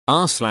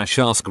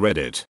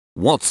r/AskReddit.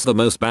 What's the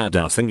most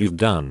badass thing you've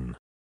done?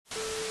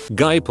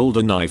 Guy pulled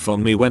a knife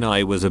on me when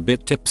I was a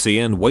bit tipsy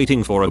and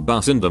waiting for a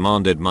bus and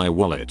demanded my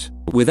wallet.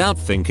 Without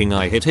thinking,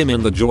 I hit him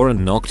in the jaw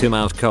and knocked him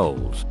out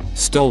cold.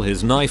 Stole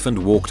his knife and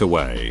walked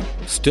away.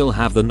 Still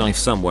have the knife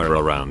somewhere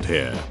around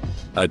here.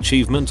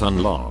 Achievement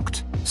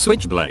unlocked.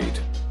 Switchblade.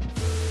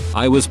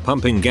 I was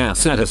pumping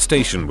gas at a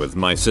station with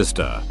my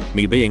sister,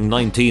 me being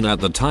 19 at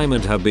the time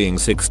and her being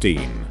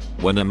 16,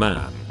 when a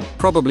man,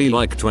 probably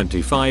like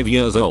 25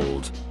 years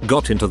old,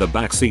 got into the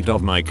backseat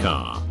of my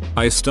car.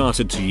 I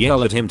started to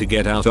yell at him to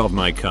get out of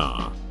my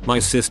car. My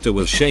sister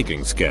was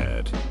shaking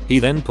scared. He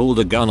then pulled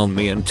a gun on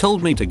me and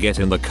told me to get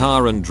in the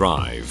car and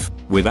drive.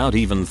 Without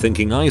even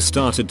thinking, I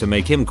started to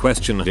make him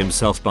question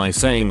himself by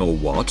saying, "Oh,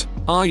 what?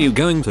 Are you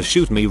going to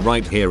shoot me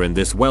right here in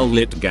this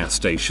well-lit gas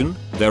station?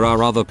 There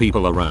are other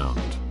people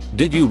around.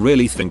 Did you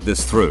really think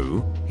this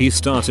through?" He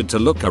started to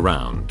look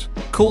around,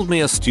 called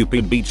me a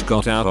stupid bitch,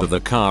 got out of the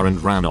car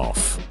and ran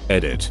off.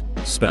 Edit.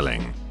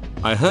 Spelling.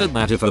 I heard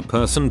that if a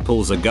person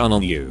pulls a gun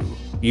on you,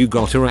 you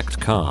gotta act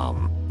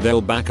calm.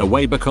 They'll back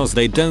away because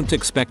they don't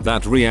expect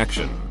that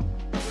reaction.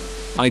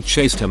 I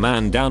chased a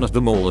man down at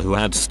the mall who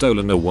had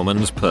stolen a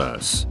woman's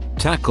purse,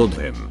 tackled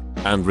him,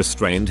 and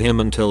restrained him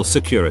until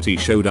security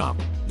showed up.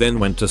 Then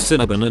went to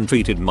Cinnabon and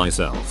treated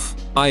myself.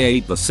 I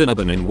ate the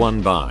Cinnabon in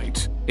one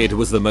bite. It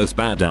was the most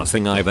badass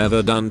thing I've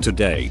ever done to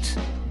date.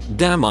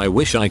 Damn, I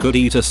wish I could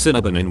eat a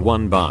Cinnabon in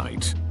one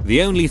bite.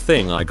 The only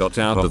thing I got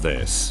out of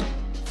this.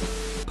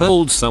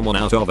 Pulled someone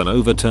out of an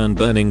overturned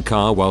burning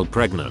car while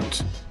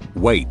pregnant.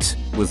 Wait,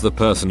 was the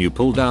person you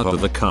pulled out of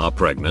the car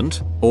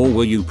pregnant? Or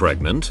were you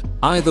pregnant?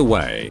 Either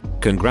way,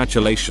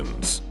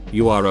 congratulations.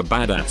 You are a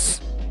badass.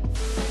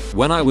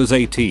 When I was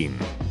 18,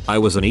 I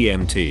was an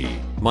EMT.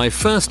 My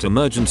first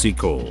emergency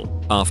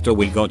call, after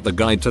we got the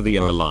guy to the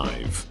ER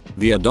alive.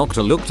 The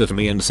doctor looked at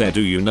me and said,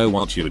 "Do you know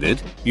what you did?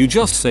 You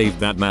just saved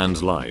that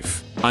man's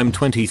life." I'm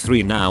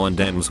 23 now and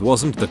EMS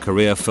wasn't the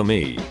career for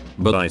me,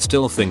 but I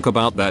still think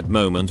about that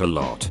moment a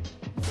lot.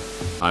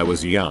 I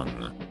was young,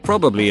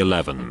 probably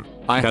 11.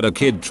 I had a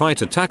kid try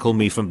to tackle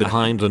me from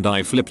behind and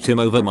I flipped him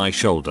over my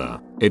shoulder.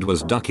 It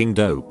was ducking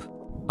dope.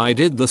 I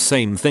did the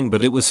same thing,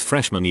 but it was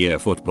freshman year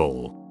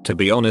football. To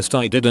be honest,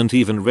 I didn't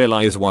even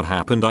realize what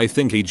happened. I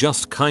think he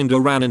just kinda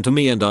ran into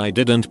me and I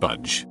didn't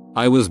budge.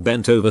 I was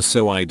bent over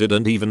so I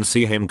didn't even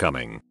see him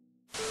coming.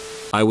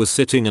 I was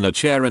sitting in a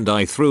chair and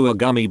I threw a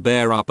gummy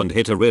bear up and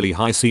hit a really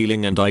high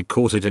ceiling and I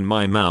caught it in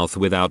my mouth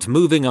without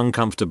moving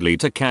uncomfortably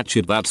to catch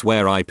it. That's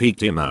where I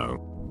peaked emo.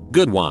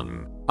 Good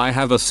one. I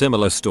have a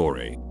similar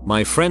story.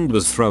 My friend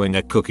was throwing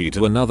a cookie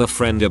to another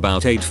friend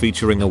about 8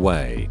 feet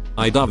away.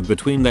 I dove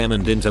between them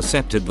and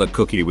intercepted the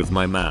cookie with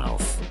my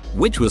mouth.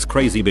 Which was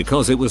crazy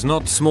because it was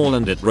not small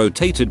and it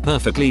rotated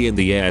perfectly in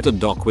the air to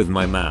dock with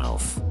my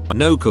mouth.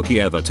 No cookie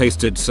ever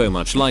tasted so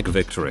much like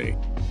victory.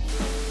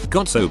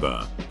 Got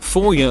sober.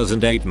 4 years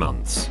and 8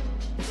 months.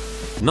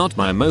 Not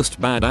my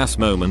most badass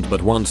moment,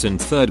 but once in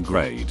 3rd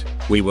grade,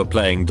 we were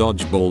playing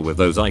dodgeball with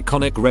those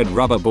iconic red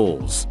rubber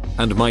balls,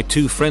 and my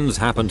 2 friends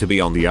happened to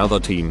be on the other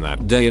team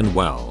that day, and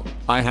well,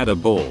 I had a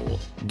ball.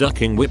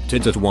 Ducking whipped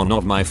it at one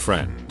of my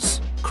friends.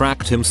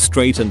 Cracked him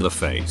straight in the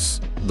face.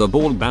 The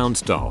ball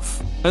bounced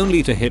off,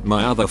 only to hit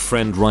my other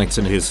friend right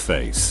in his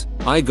face.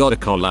 I got a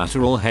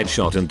collateral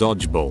headshot in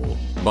dodgeball.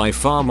 By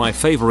far my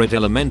favorite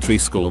elementary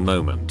school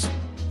moment.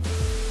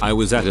 I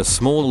was at a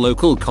small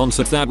local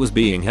concert that was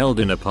being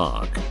held in a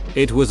park.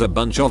 It was a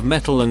bunch of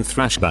metal and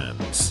thrash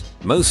bands,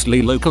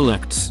 mostly local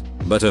acts,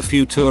 but a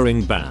few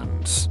touring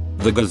bands.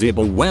 The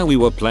gazebo where we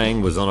were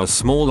playing was on a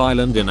small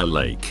island in a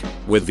lake,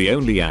 with the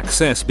only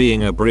access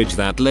being a bridge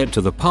that led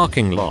to the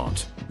parking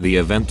lot. The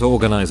event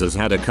organizers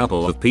had a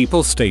couple of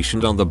people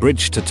stationed on the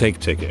bridge to take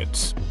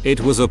tickets. It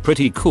was a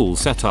pretty cool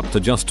setup to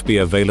just be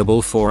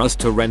available for us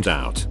to rent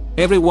out.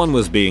 Everyone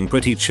was being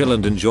pretty chill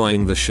and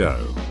enjoying the show.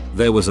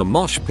 There was a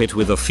mosh pit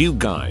with a few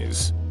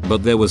guys,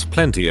 but there was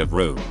plenty of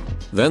room.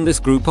 Then this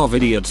group of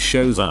idiots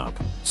shows up.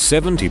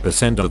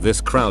 70% of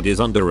this crowd is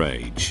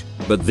underage,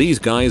 but these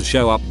guys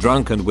show up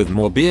drunk and with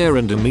more beer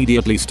and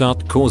immediately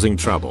start causing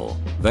trouble.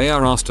 They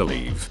are asked to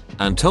leave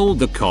and told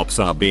the cops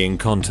are being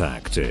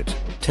contacted.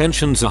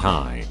 Tensions are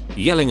high,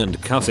 yelling and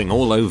cussing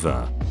all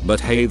over, but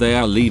hey, they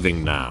are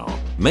leaving now.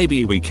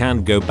 Maybe we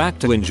can go back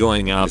to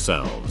enjoying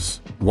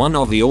ourselves. One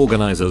of the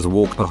organizers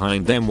walked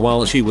behind them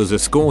while she was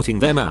escorting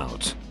them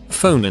out,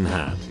 phone in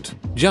hand.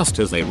 Just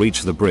as they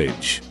reached the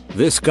bridge,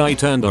 this guy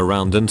turned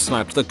around and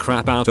slapped the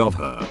crap out of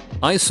her.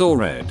 I saw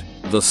red.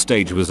 The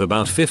stage was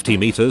about 50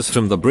 meters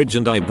from the bridge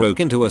and I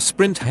broke into a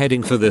sprint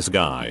heading for this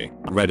guy,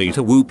 ready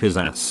to whoop his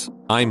ass.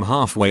 I'm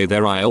halfway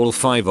there. All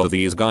 5 of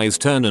these guys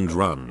turn and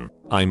run.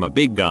 I'm a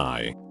big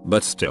guy,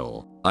 but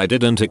still, I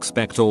didn't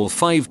expect all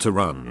 5 to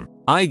run.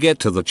 I get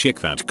to the chick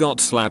that got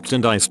slapped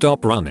and I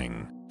stop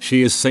running.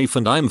 She is safe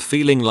and I'm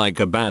feeling like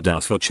a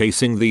badass for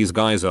chasing these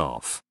guys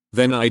off.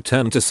 Then I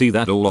turned to see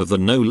that all of the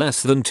no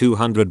less than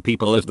 200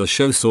 people at the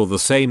show saw the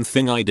same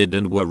thing I did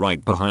and were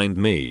right behind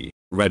me,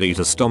 ready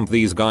to stomp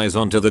these guys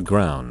onto the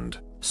ground.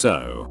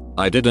 So,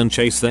 I didn't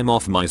chase them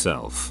off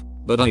myself.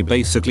 but I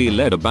basically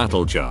led a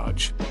battle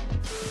charge.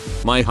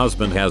 My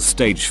husband has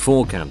stage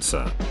 4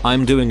 cancer.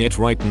 I'm doing it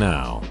right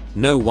now.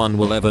 No one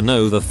will ever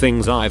know the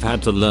things I've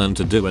had to learn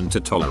to do and to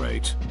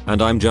tolerate.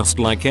 And I'm just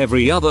like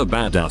every other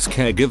badass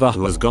caregiver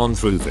who has gone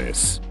through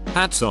this.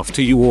 Hats off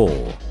to you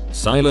all.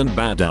 Silent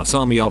badass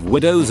army of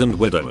widows and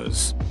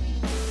widowers.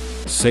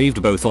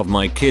 Saved both of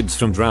my kids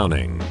from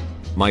drowning.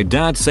 My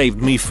dad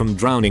saved me from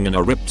drowning in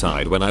a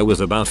riptide when I was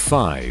about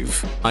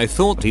 5. I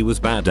thought he was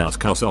badass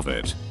cause of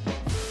it.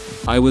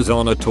 I was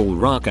on a tall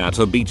rock at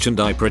a beach and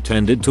I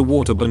pretended to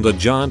waterbend a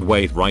giant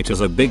wave right as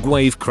a big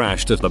wave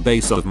crashed at the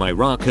base of my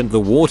rock and the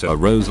water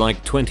rose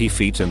like 20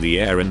 feet in the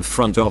air in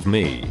front of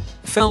me.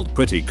 Felt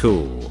pretty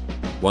cool.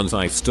 Once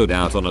I stood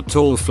out on a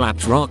tall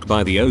flat rock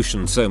by the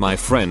ocean so my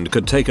friend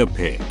could take a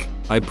pic.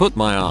 I put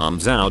my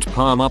arms out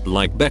palm up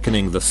like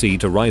beckoning the sea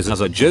to rise as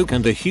a joke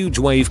and a huge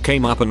wave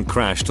came up and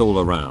crashed all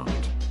around.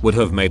 Would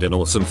have made an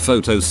awesome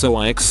photo so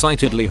I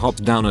excitedly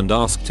hopped down and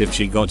asked if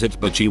she got it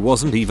but she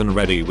wasn't even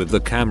ready with the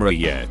camera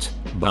yet.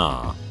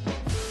 Bah.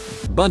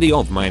 Buddy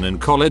of mine in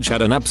college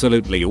had an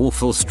absolutely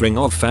awful string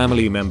of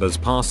family members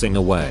passing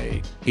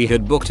away. He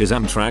had booked his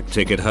Amtrak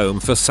ticket home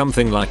for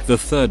something like the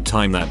 3rd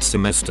time that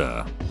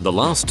semester. The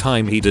last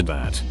time he did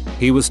that,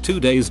 he was 2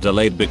 days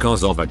delayed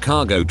because of a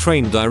cargo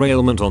train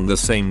derailment on the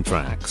same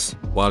tracks.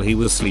 While he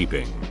was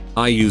sleeping,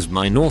 I used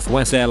my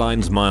Northwest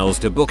Airlines miles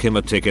to book him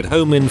a ticket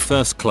home in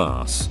first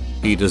class.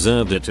 He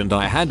deserved it and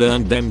I had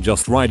earned them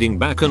just riding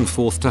back and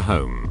forth to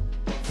home.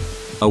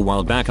 A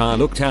while back I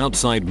looked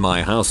outside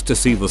my house to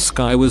see the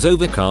sky was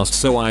overcast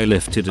so I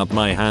lifted up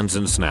my hands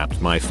and snapped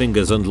my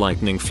fingers and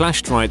lightning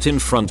flashed right in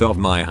front of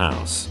my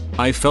house.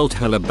 I felt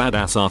hella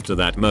badass after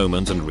that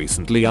moment and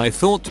recently I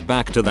thought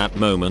back to that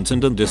moment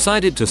and then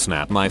decided to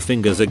snap my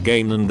fingers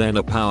again and then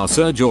a power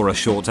surge or a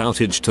short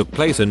outage took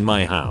place in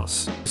my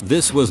house.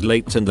 This was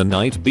late in the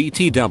night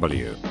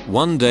BTW.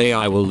 One day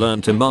I will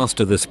learn to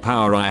master this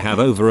power I have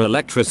over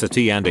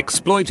electricity and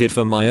exploit it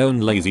for my own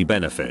lazy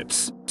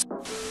benefits.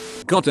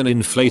 Got an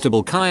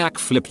inflatable kayak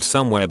flipped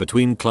somewhere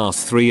between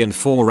class 3 and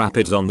 4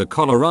 rapids on the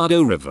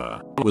Colorado River.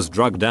 Was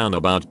dragged down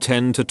about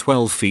 10 to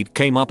 12 feet,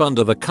 came up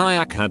under the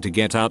kayak, had to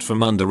get out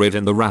from under it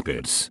in the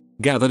rapids.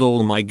 Gathered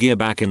all my gear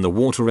back in the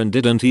water and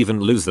didn't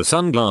even lose the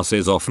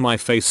sunglasses off my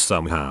face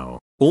somehow.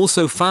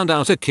 Also found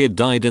out a kid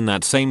died in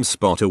that same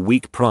spot a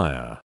week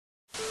prior.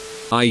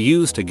 I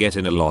used to get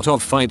in a lot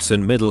of fights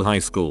in middle high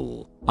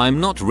school. I'm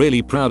not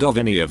really proud of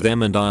any of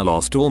them and I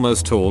lost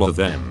almost all of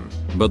them.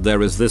 But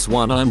there is this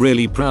one I'm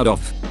really proud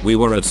of. We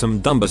were at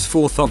some dumbass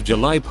 4th of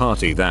July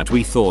party that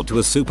we thought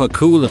was super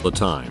cool at the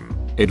time.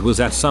 It was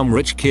at some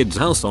rich kid's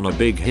house on a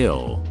big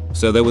hill.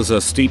 So there was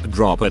a steep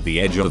drop at the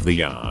edge of the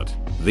yard.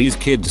 These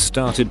kids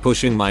started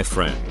pushing my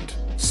friend,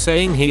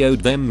 saying he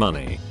owed them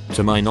money.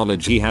 To my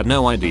knowledge he had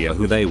no idea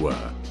who they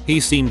were. He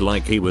seemed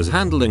like he was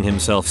handling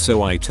himself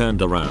so I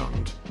turned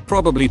around.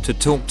 Probably to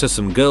talk to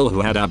some girl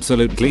who had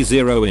absolutely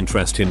zero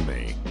interest in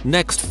me.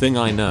 Next thing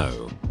I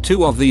know,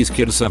 2 of these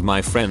kids have my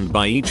friend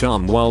by each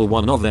arm while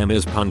one of them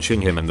is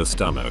punching him in the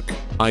stomach.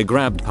 I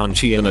grabbed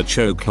Punchy in a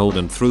chokehold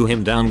and threw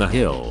him down the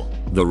hill.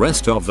 The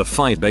rest of the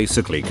fight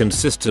basically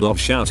consisted of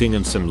shouting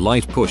and some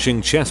light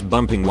pushing, chest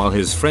bumping while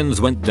his friends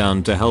went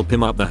down to help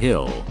him up the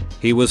hill.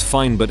 He was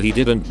fine but he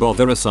didn't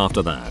bother us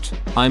after that.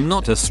 I'm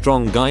not a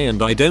strong guy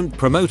and I don't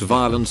promote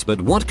violence,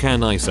 but what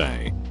can I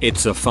say?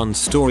 It's a fun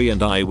story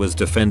and I was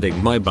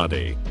defending my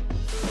buddy.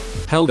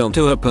 Held on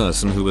to a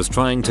person who was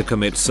trying to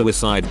commit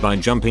suicide by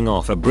jumping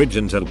off a bridge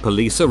until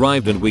police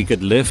arrived and we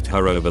could lift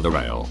her over the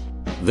rail.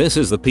 This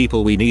is the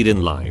people we need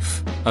in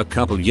life. A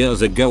couple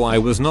years ago I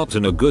was not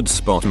in a good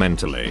spot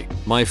mentally.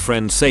 My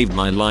friend saved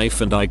my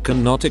life and I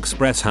cannot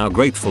express how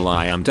grateful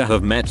I am to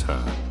have met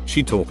her.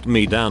 She talked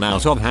me down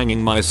out of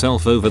hanging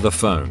myself over the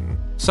phone.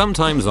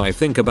 Sometimes I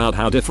think about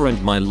how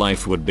different my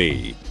life would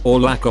be, or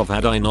lack of,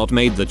 had I not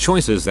made the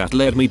choices that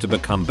led me to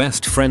become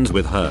best friends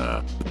with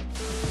her.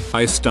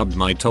 I stubbed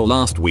my toe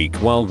last week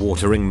while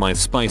watering my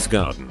spice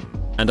garden,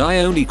 and I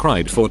only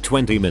cried for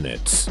 20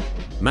 minutes.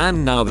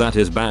 Man, now that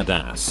is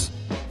badass.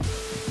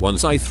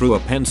 Once I threw a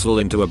pencil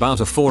into about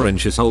a 4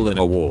 inches hole in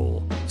a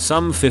wall,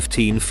 some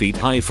 15 feet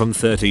high from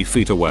 30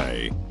 feet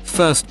away.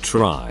 First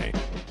try.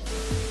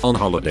 On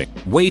holiday,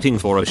 waiting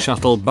for a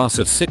shuttle bus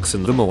at 6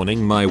 in the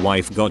morning, my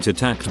wife got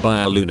attacked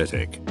by a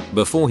lunatic.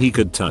 Before he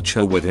could touch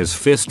her with his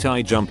fist,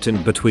 I jumped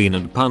in between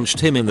and punched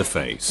him in the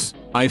face.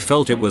 I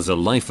felt it was a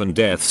life and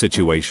death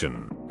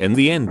situation. In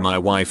the end, my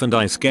wife and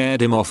I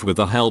scared him off with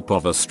the help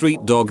of a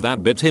street dog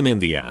that bit him in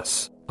the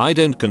ass. I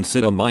don't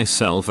consider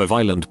myself a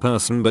violent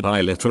person, but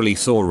I literally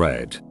saw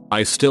red.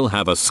 I still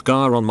have a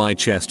scar on my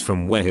chest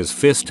from where his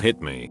fist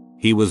hit me.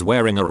 He was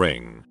wearing a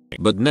ring.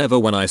 But never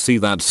when I see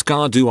that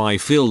scar do I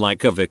feel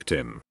like a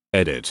victim.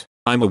 Edit.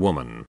 I'm a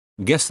woman.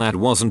 Guess that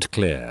wasn't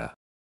clear.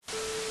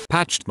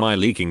 Patched my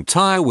leaking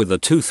tire with a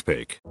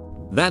toothpick.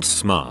 That's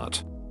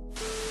smart.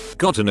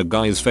 Got in a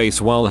guy's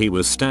face while he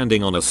was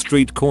standing on a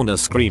street corner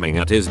screaming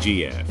at his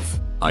GF.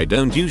 I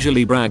don't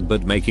usually brag,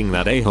 but making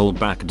that a-hole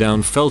back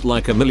down felt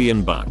like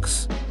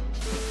 $1,000,000.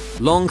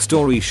 Long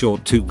story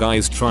short, two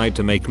guys tried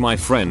to make my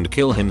friend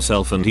kill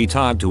himself and he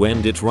tried to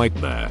end it right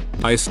there.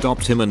 I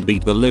stopped him and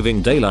beat the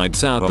living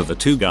daylights out of the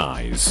two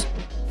guys.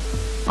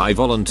 I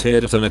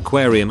volunteered at an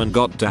aquarium and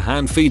got to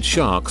hand feed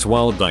sharks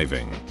while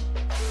diving.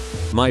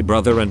 My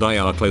brother and I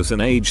are close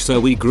in age, so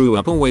we grew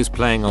up always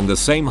playing on the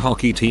same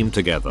hockey team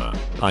together.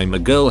 I'm a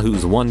girl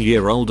who's 1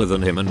 year older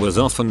than him and was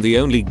often the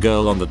only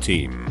girl on the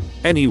team.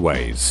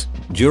 Anyways,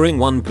 during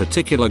one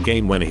particular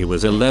game when he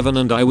was 11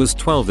 and I was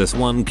 12, this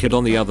one kid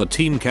on the other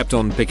team kept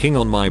on picking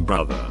on my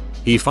brother.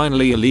 He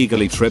finally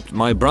illegally tripped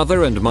my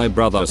brother and my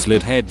brother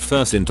slid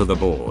headfirst into the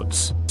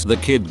boards. The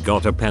kid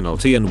got a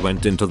penalty and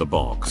went into the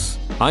box.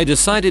 I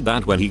decided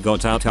that when he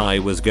got out I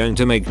was going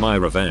to make my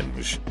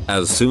revenge.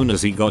 As soon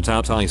as he got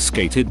out I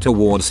skated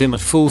towards him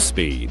at full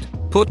speed,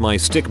 put my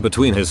stick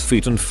between his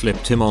feet and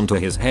flipped him onto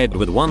his head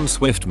with one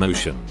swift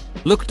motion.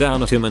 Looked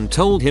down at him and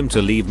told him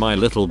to leave my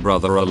little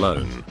brother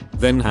alone.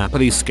 Then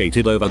happily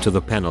skated over to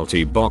the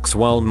penalty box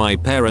while my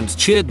parents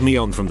cheered me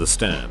on from the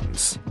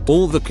stands.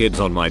 All the kids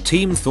on my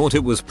team thought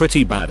it was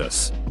pretty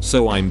badass,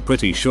 so I'm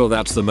pretty sure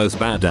that's the most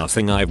badass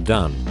thing I've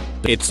done.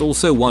 It's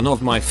also one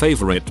of my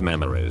favorite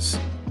memories.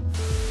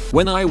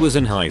 When I was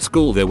in high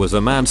school there was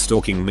a man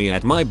stalking me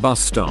at my bus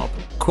stop,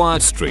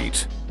 quiet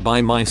street,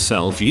 by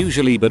myself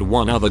usually, but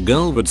one other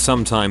girl would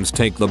sometimes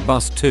take the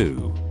bus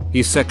too.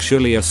 He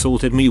sexually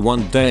assaulted me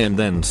one day and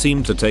then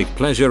seemed to take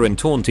pleasure in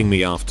taunting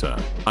me after.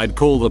 I'd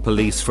call the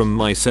police from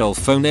my cell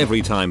phone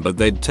every time, but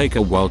they'd take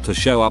a while to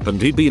show up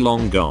and he'd be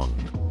long gone.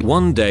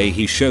 One day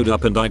he showed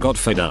up and I got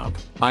fed up.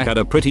 I had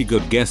a pretty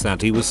good guess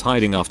that he was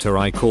hiding after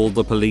I called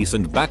the police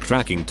and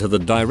backtracking to the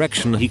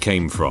direction he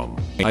came from.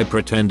 I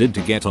pretended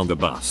to get on the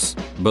bus,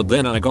 but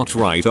then I got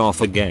right off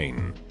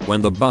again.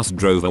 When the bus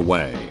drove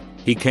away,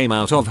 he came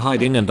out of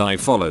hiding and I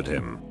followed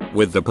him,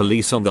 with the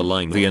police on the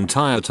line the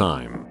entire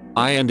time.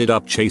 I ended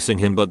up chasing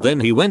him, but then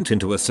he went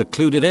into a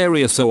secluded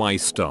area, so I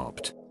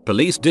stopped.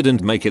 Police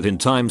didn't make it in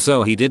time,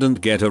 so he didn't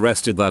get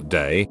arrested that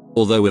day,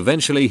 although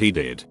eventually he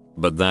did.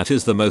 But that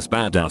is the most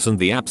badass and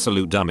the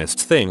absolute dumbest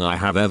thing I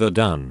have ever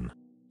done.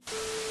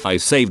 I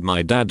saved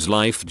my dad's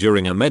life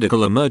during a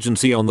medical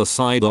emergency on the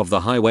side of the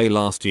highway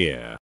last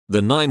year.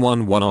 The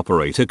 911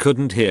 operator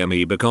couldn't hear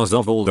me because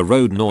of all the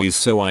road noise,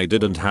 so I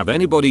didn't have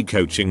anybody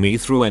coaching me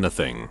through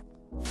anything.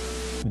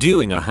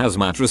 Doing a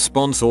hazmat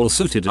response, all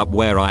suited up,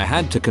 where I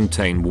had to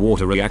contain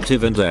water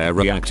reactive and air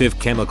reactive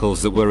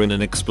chemicals that were in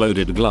an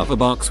exploded glove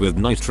box with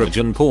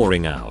nitrogen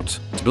pouring out.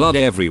 Blood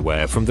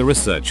everywhere from the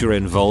researcher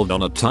involved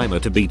on a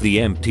timer to beat the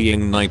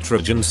emptying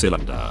nitrogen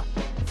cylinder.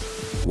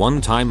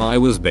 One time I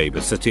was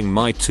babysitting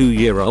my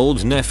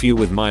 2-year-old nephew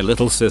with my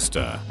little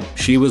sister.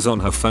 She was on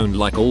her phone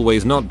like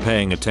always, not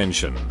paying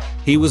attention.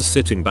 He was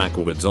sitting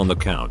backwards on the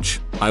couch.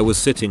 I was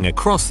sitting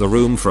across the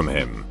room from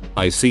him.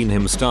 I seen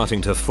him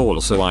starting to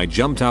fall, so I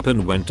jumped up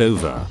and went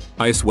over.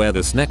 I swear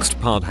this next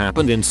part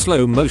happened in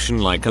slow motion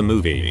like a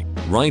movie.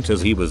 Right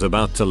as he was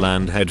about to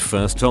land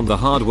headfirst on the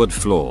hardwood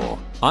floor,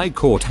 I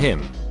caught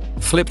him,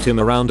 flipped him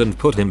around and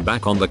put him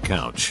back on the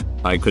couch.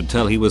 I could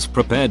tell he was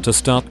prepared to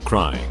start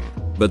crying,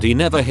 but he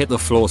never hit the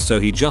floor, so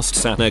he just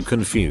sat there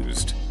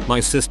confused. My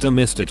sister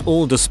missed it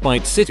all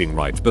despite sitting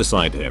right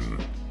beside him.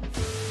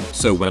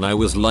 So when I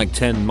was like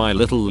 10, my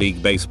little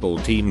league baseball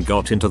team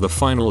got into the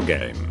final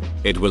game.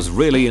 It was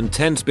really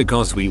intense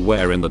because we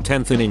were in the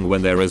 10th inning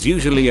when there is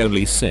usually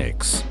only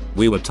 6.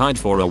 We were tied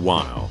for a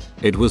while.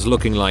 It was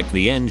looking like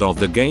the end of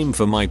the game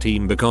for my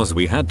team because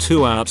we had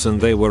 2 outs and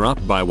they were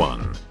up by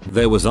 1.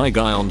 There was I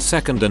guy on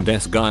second and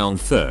S guy on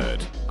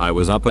third. I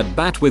was up at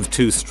bat with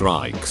 2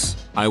 strikes.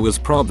 I was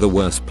prob the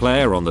worst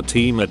player on the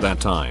team at that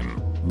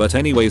time. But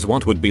anyways,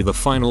 what would be the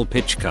final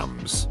pitch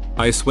comes.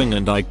 I swing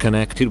and I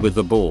connected with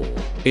the ball.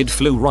 It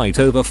flew right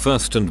over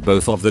first and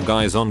both of the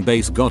guys on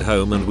base got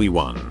home and we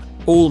won.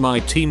 All my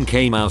team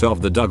came out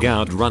of the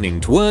dugout running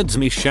towards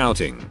me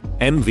shouting,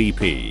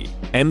 "MVP,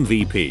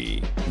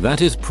 MVP."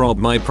 That is prob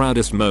my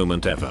proudest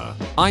moment ever.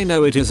 I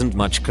know it isn't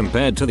much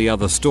compared to the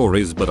other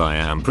stories, but I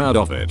am proud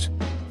of it.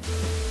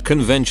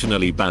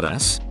 Conventionally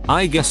badass,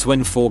 I guess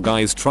when 4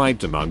 guys tried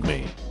to mug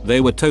me.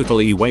 They were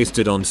totally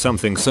wasted on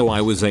something, so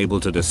I was able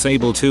to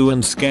disable 2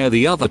 and scare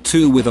the other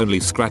 2 with only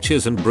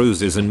scratches and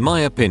bruises in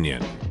my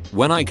opinion.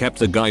 When I kept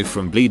the guy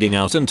from bleeding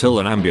out until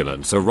an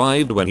ambulance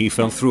arrived when he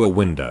fell through a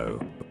window.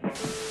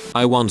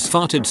 I once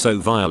farted so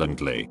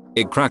violently,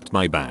 it cracked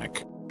my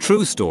back.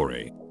 True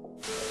story.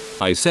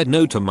 I said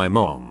no to my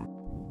mom.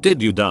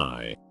 Did you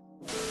die?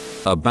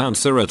 A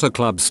bouncer at a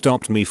club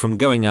stopped me from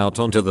going out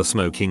onto the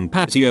smoking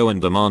patio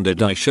and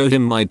demanded I show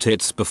him my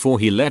tits before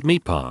he let me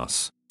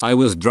pass. I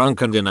was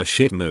drunk and in a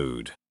shit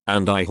mood,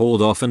 and I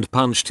hauled off and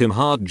punched him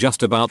hard,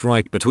 just about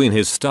right between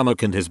his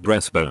stomach and his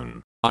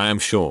breastbone. I am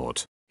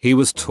short. He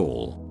was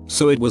tall,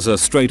 so it was a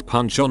straight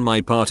punch on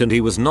my part and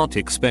he was not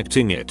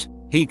expecting it.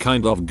 He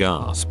kind of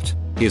gasped.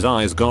 His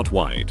eyes got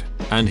wide,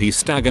 and he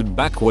staggered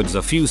backwards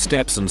a few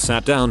steps and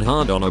sat down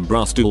hard on a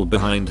brass stool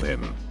behind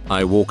him.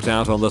 I walked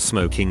out on the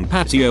smoking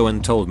patio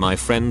and told my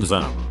friends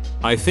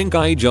I think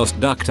I just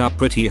ducked up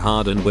pretty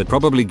hard and we're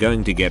probably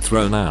going to get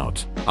thrown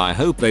out. I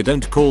hope they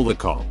don't call the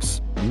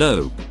cops.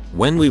 Nope.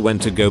 When we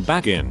went to go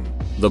back in,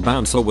 the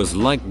bouncer was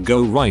like,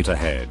 "Go right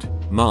ahead,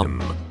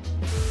 mom."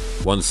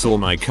 Once saw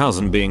my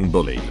cousin being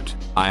bullied.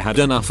 I had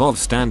enough of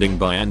standing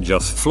by and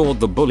just floored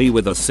the bully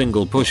with a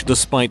single push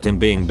despite him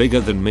being bigger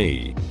than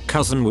me.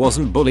 Cousin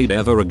wasn't bullied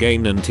ever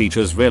again and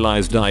teachers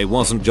realized I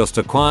wasn't just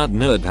a quiet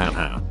nerd,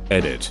 haha.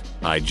 Edit.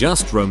 I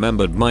just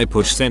remembered my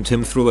push sent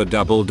him through a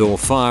double door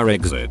fire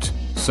exit.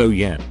 So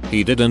yeah,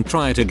 he didn't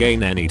try it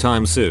again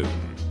anytime soon.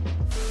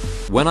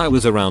 When I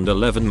was around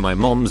 11, my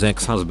mom's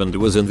ex-husband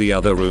was in the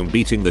other room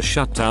beating the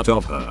shit out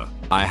of her.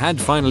 I had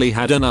finally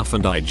had enough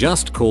and I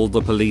just called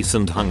the police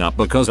and hung up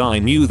because I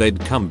knew they'd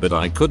come, but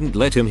I couldn't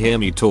let him hear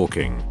me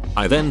talking.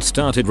 I then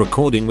started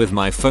recording with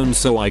my phone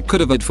so I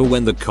could have it for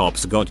when the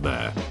cops got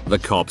there. The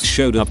cops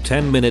showed up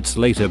 10 minutes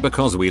later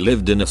because we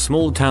lived in a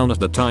small town at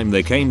the time.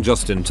 They came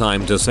just in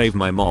time to save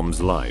my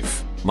mom's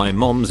life. My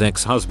mom's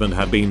ex-husband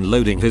had been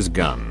loading his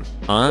gun.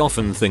 I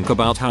often think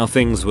about how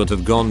things would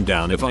have gone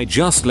down if I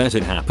just let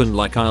it happen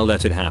like I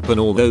let it happen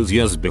all those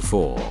years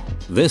before.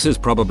 This is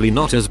probably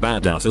not as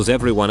badass as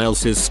everyone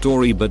else's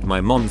story, but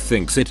my mom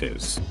thinks it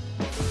is.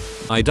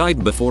 I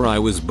died before I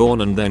was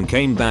born and then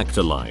came back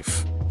to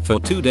life. For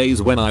 2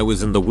 days when I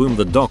was in the womb,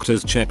 the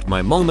doctors checked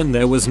my mom and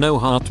there was no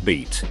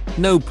heartbeat,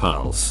 no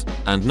pulse,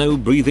 and no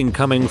breathing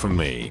coming from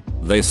me.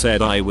 They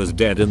said I was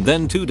dead, and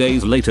then 2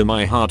 days later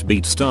my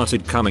heartbeat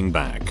started coming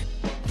back.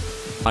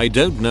 I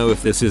don't know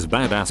if this is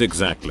badass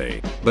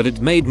exactly, but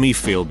it made me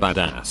feel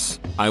badass.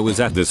 I was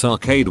at this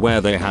arcade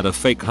where they had a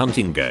fake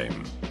hunting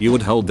game. You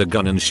would hold the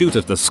gun and shoot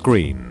at the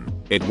screen.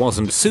 It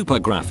wasn't super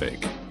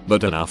graphic,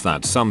 but enough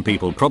that some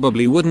people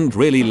probably wouldn't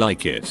really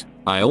like it.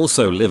 I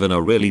also live in a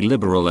really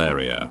liberal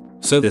area,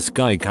 so this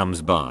guy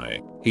comes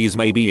by. He's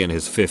maybe in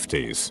his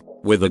 50s,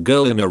 with a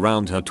girl in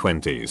around her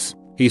 20s.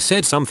 He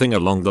said something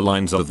along the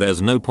lines of,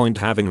 "There's no point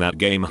having that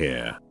game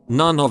here.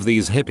 None of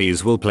these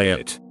hippies will play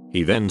it."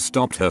 He then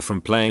stopped her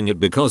from playing it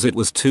because it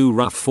was too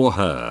rough for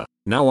her.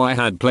 Now I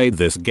had played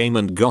this game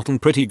and gotten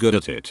pretty good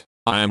at it.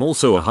 I am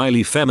also a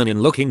highly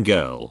feminine looking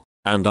girl,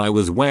 and I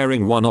was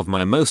wearing one of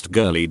my most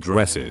girly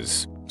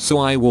dresses. So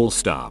I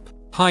waltzed up,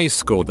 high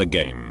scored the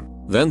game,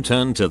 then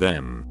turned to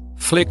them,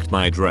 flicked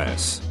my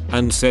dress,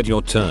 and said,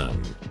 "Your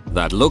turn."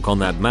 That look on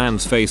that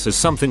man's face is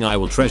something I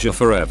will treasure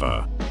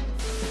forever.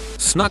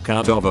 Snuck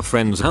out of a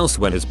friend's house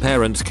when his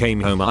parents came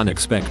home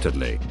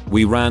unexpectedly.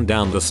 We ran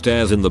down the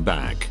stairs in the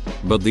back,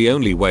 but the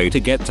only way to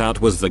get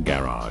out was the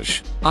garage.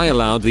 I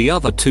allowed the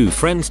other 2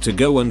 friends to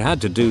go and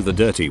had to do the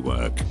dirty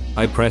work.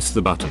 I pressed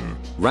the button,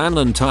 ran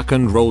and tucked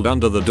and rolled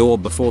under the door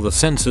before the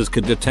sensors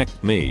could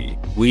detect me.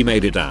 We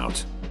made it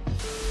out.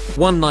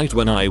 One night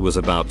when I was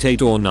about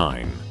 8 or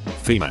 9,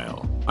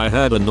 female, I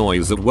heard a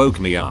noise that woke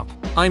me up.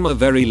 I'm a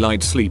very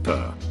light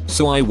sleeper,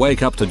 so I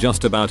wake up to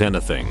just about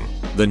anything.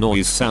 The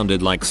noise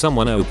sounded like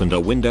someone opened a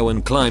window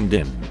and climbed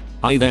in.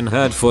 I then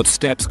heard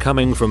footsteps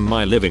coming from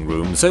my living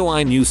room, so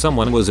I knew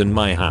someone was in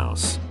my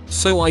house.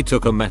 So I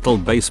took a metal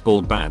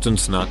baseball bat and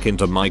snuck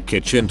into my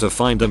kitchen to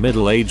find a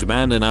middle-aged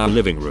man in our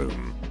living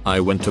room. I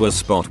went to a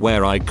spot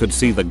where I could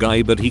see the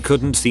guy, but he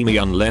couldn't see me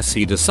unless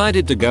he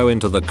decided to go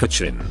into the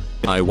kitchen.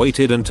 I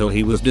waited until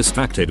he was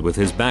distracted with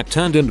his back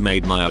turned and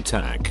made my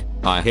attack.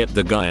 I hit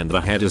the guy in the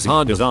head as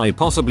hard as I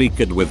possibly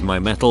could with my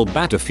metal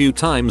bat a few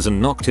times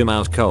and knocked him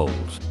out cold.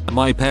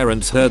 My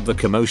parents heard the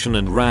commotion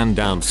and ran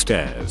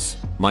downstairs,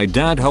 my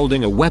dad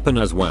holding a weapon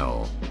as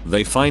well.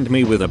 They find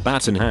me with a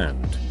bat in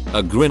hand,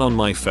 a grin on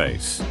my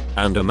face,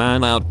 and a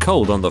man out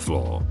cold on the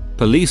floor.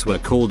 Police were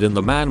called and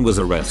the man was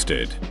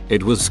arrested.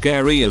 It was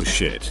scary as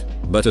shit,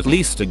 but at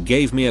least it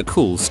gave me a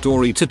cool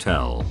story to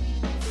tell.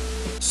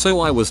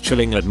 So I was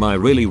chilling at my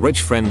really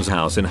rich friend's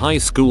house in high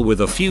school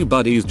with a few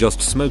buddies,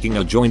 just smoking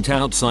a joint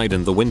outside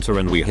in the winter,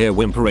 and we hear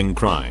whimpering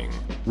crying.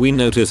 We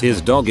notice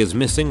his dog is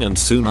missing, and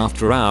soon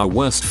after our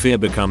worst fear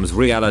becomes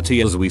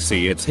reality as we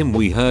see it's him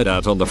we heard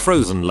out on the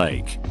frozen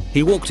lake.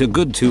 He walked a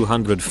good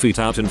 200 feet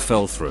out and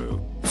fell through.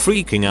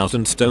 Freaking out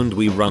and stoned,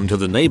 we run to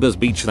the neighbor's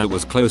beach that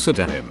was closer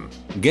to him,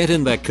 get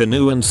in their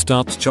canoe and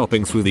start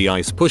chopping through the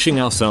ice, pushing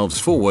ourselves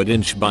forward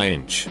inch by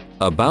inch.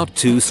 About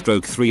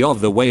 2/3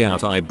 of the way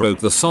out, I broke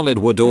the solid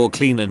wood door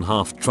clean in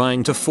half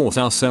trying to force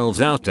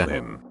ourselves out to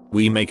him.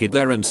 We make it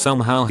there and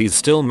somehow he's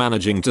still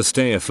managing to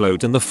stay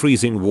afloat in the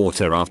freezing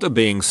water after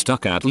being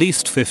stuck at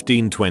least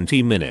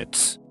 15-20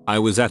 minutes. I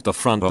was at the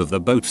front of the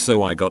boat,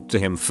 so I got to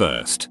him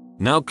first.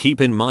 Now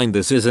keep in mind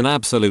this is an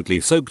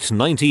absolutely soaked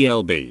 90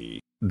 lb.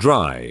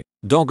 dry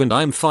dog and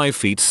I'm 5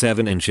 feet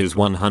 7 inches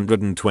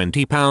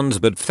 120 pounds,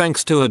 but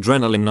thanks to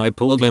adrenaline I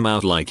pulled him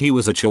out like he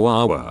was a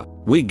chihuahua.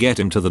 We get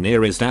him to the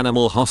nearest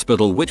animal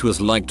hospital, which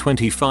was like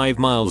 25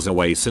 miles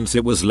away since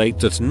it was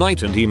late at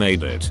night, and he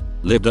made it.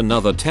 Lived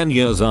another 10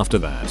 years after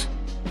that.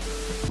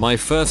 My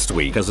first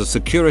week as a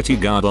security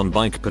guard on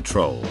bike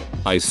patrol,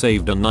 I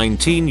saved a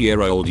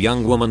 19-year-old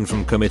young woman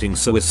from committing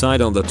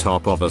suicide on the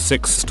top of a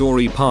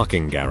 6-story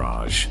parking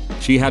garage.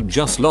 She had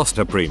just lost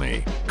her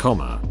preemie,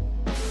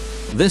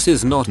 This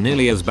is not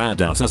nearly as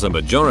badass as a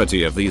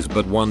majority of these,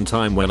 but one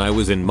time when I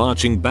was in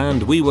marching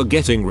band we were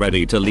getting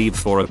ready to leave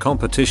for a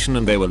competition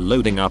and they were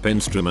loading up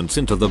instruments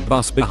into the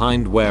bus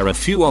behind where a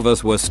few of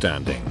us were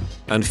standing.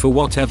 And for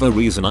whatever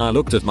reason I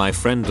looked at my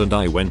friend and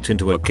I went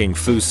into a Kung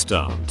Fu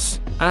stance.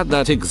 At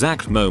that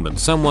exact moment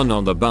someone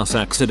on the bus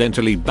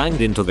accidentally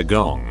banged into the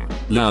gong,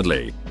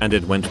 loudly, and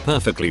it went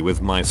perfectly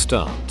with my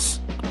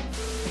stance.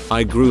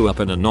 I grew up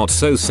in a not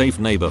so safe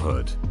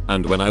neighborhood,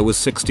 and when I was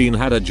 16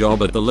 had a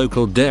job at the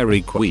local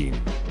Dairy Queen.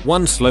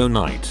 One slow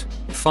night,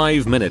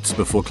 5 minutes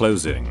before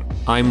closing,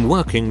 I'm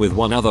working with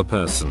one other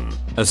person,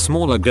 a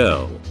smaller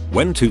girl,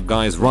 when two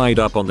guys ride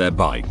up on their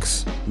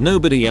bikes.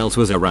 Nobody else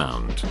was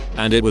around,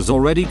 and it was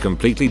already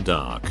completely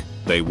dark.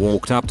 They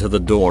walked up to the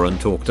door and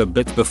talked a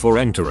bit before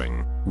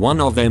entering.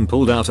 One of them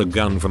pulled out a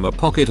gun from a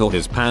pocket of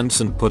his pants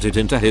and put it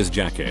into his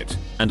jacket,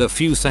 and a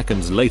few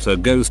seconds later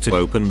goes to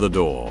open the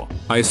door.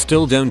 I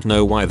still don't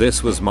know why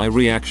this was my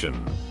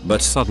reaction,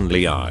 but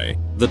suddenly I,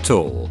 the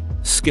tall,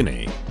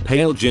 skinny,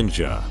 pale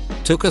ginger,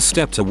 took a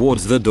step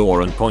towards the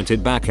door and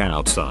pointed back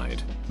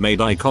outside, made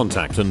eye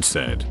contact and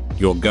said,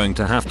 "You're going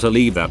to have to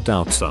leave that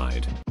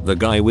outside." The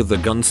guy with the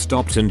gun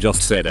stopped and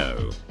just said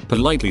 "Oh,"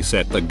 politely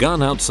set the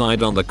gun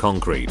outside on the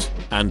concrete,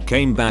 and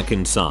came back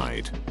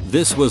inside.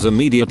 This was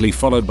immediately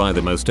followed by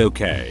the most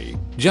okay,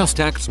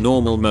 just act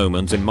normal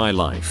moment in my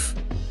life.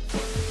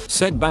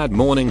 Said bad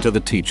morning to the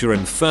teacher in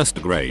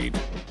 1st grade.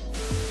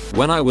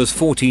 When I was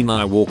 14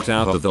 I walked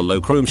out of the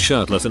locker room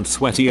shirtless and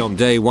sweaty on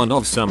day 1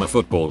 of summer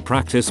football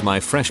practice my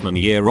freshman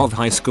year of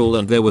high school,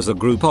 and there was a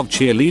group of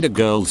cheerleader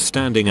girls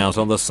standing out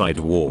on the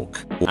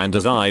sidewalk, and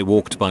as I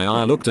walked by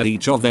I looked at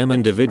each of them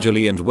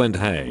individually and went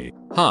hey,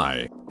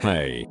 hi,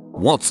 hey,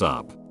 what's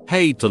up,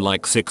 hey to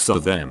like 6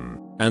 of them,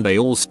 and they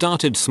all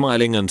started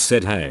smiling and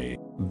said hey,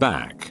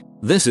 back.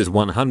 This is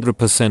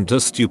 100% a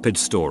stupid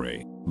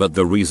story. But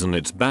the reason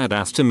it's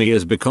badass to me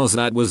is because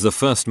that was the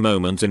first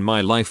moment in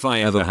my life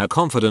I ever had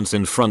confidence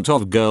in front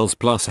of girls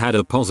plus had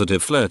a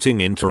positive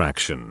flirting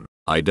interaction.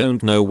 I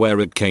don't know where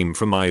it came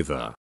from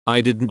either. I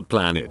didn't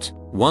plan it.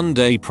 One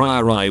day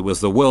prior I was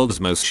the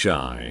world's most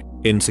shy,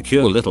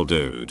 insecure little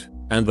dude,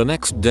 and the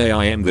next day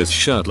I am this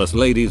shirtless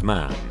ladies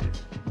man.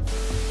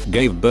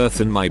 Gave birth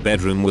in my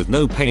bedroom with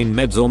no pain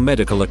meds or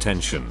medical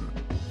attention.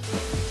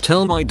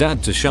 Tell my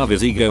dad to shove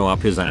his ego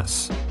up his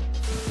ass.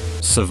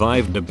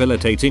 Survived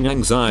debilitating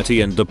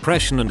anxiety and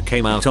depression and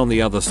came out on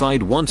the other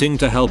side wanting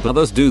to help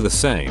others do the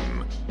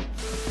same.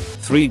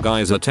 3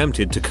 guys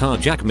attempted to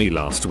carjack me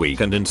last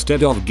week, and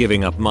instead of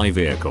giving up my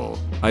vehicle,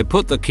 I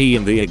put the key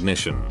in the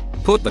ignition,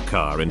 put the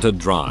car into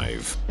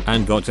drive,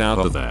 and got out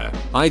of there.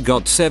 I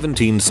got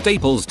 17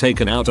 staples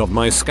taken out of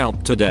my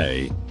scalp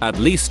today. At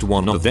least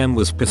one of them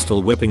was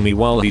pistol whipping me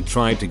while he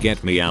tried to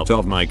get me out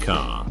of my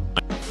car.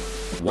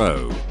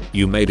 Whoa,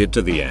 you made it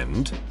to the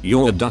end?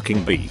 You're a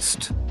ducking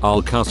beast.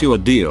 I'll cut you a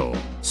deal.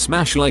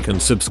 Smash like and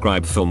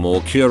subscribe for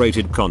more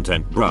curated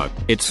content, bruh.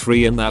 It's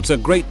free and that's a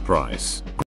great price.